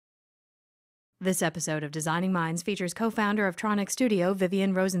This episode of Designing Minds features co-founder of Tronic Studio,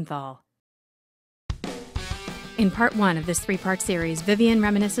 Vivian Rosenthal. In part one of this three-part series, Vivian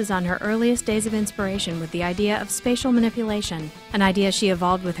reminisces on her earliest days of inspiration with the idea of spatial manipulation, an idea she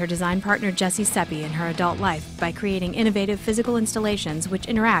evolved with her design partner Seppi in her adult life by creating innovative physical installations which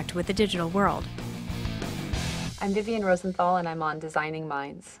interact with the digital world. I'm Vivian Rosenthal, and I'm on Designing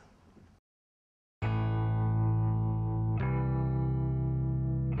Minds.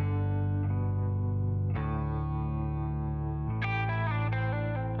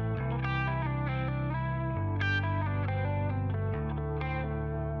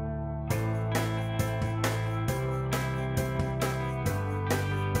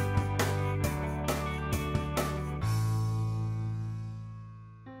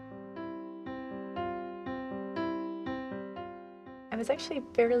 I was actually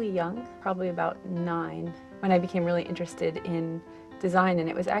fairly young, probably about 9, when I became really interested in design, and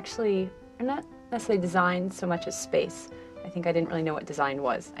it was actually not necessarily design so much as space. I think I didn't really know what design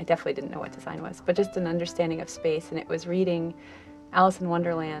was. I definitely didn't know what design was, but just an understanding of space, and it was reading Alice in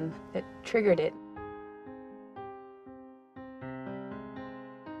Wonderland that triggered it.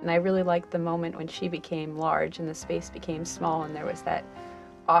 And I really liked the moment when she became large and the space became small, and there was that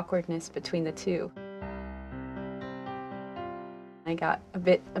awkwardness between the two. I got a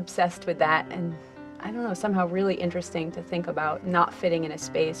bit obsessed with that, and I don't know, somehow really interesting to think about not fitting in a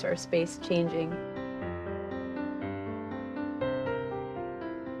space or a space changing.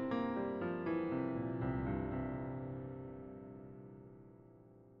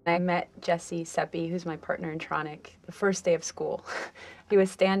 I met Seppi, who's my partner in Tronic, the first day of school. He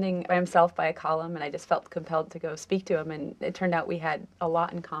was standing by himself by a column, and I just felt compelled to go speak to him, and it turned out we had a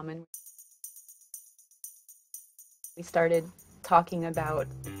lot in common. We started talking about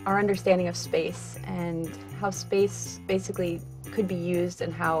our understanding of space and how space basically could be used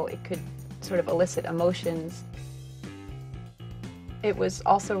and how it could sort of elicit emotions. It was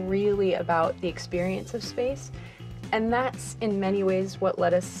also really about the experience of space, and that's in many ways what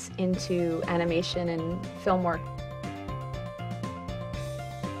led us into animation and film work.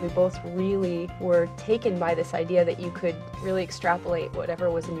 We both really were taken by this idea that you could really extrapolate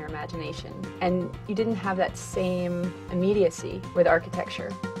whatever was in your imagination, and you didn't have that same immediacy with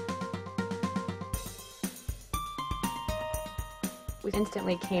architecture. We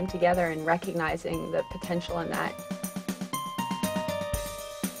instantly came together in recognizing the potential in that.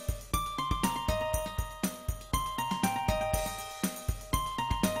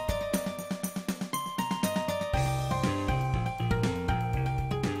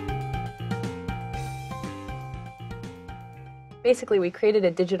 Basically, we created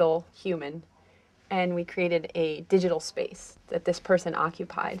a digital human, and we created a digital space that this person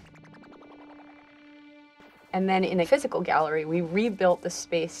occupied. And then in a physical gallery, we rebuilt the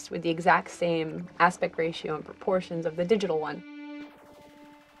space with the exact same aspect ratio and proportions of the digital one,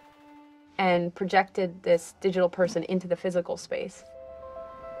 and projected this digital person into the physical space.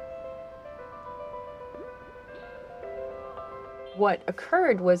 What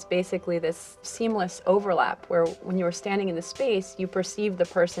occurred was basically this seamless overlap where when you were standing in the space, you perceived the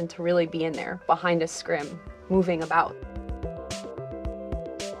person to really be in there, behind a scrim, moving about.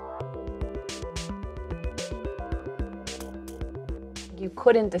 You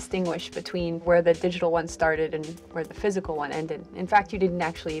couldn't distinguish between where the digital one started and where the physical one ended. In fact, you didn't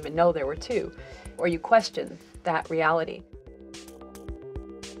actually even know there were two, or you questioned that reality.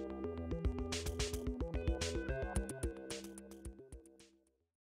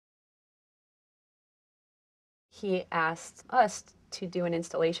 He asked us to do an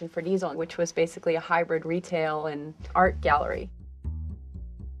installation for Diesel, which was basically a hybrid retail and art gallery.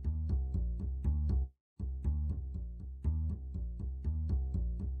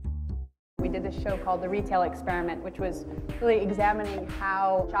 We did this show called The Retail Experiment, which was really examining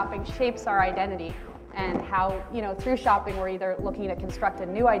how shopping shapes our identity and how, through shopping we're either looking to construct a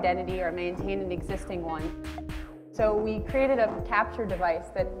new identity or maintain an existing one. So we created a capture device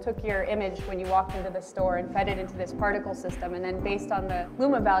that took your image when you walked into the store and fed it into this particle system, and then based on the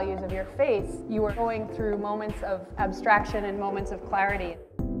luma values of your face, you were going through moments of abstraction and moments of clarity.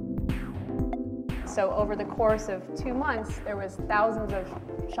 So over the course of 2 months, there was thousands of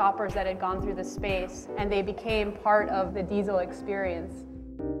shoppers that had gone through the space, and they became part of the Diesel experience.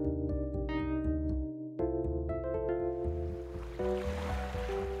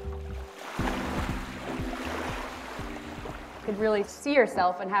 You could really see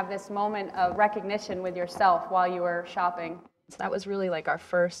yourself and have this moment of recognition with yourself while you were shopping. So that was really like our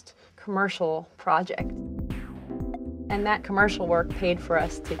first commercial project. And that commercial work paid for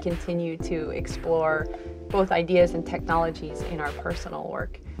us to continue to explore both ideas and technologies in our personal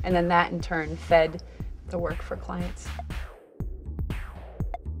work. and then that in turn fed the work for clients.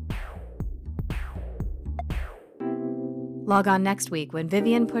 Log on next week when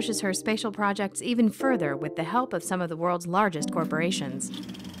Vivian pushes her spatial projects even further with the help of some of the world's largest corporations.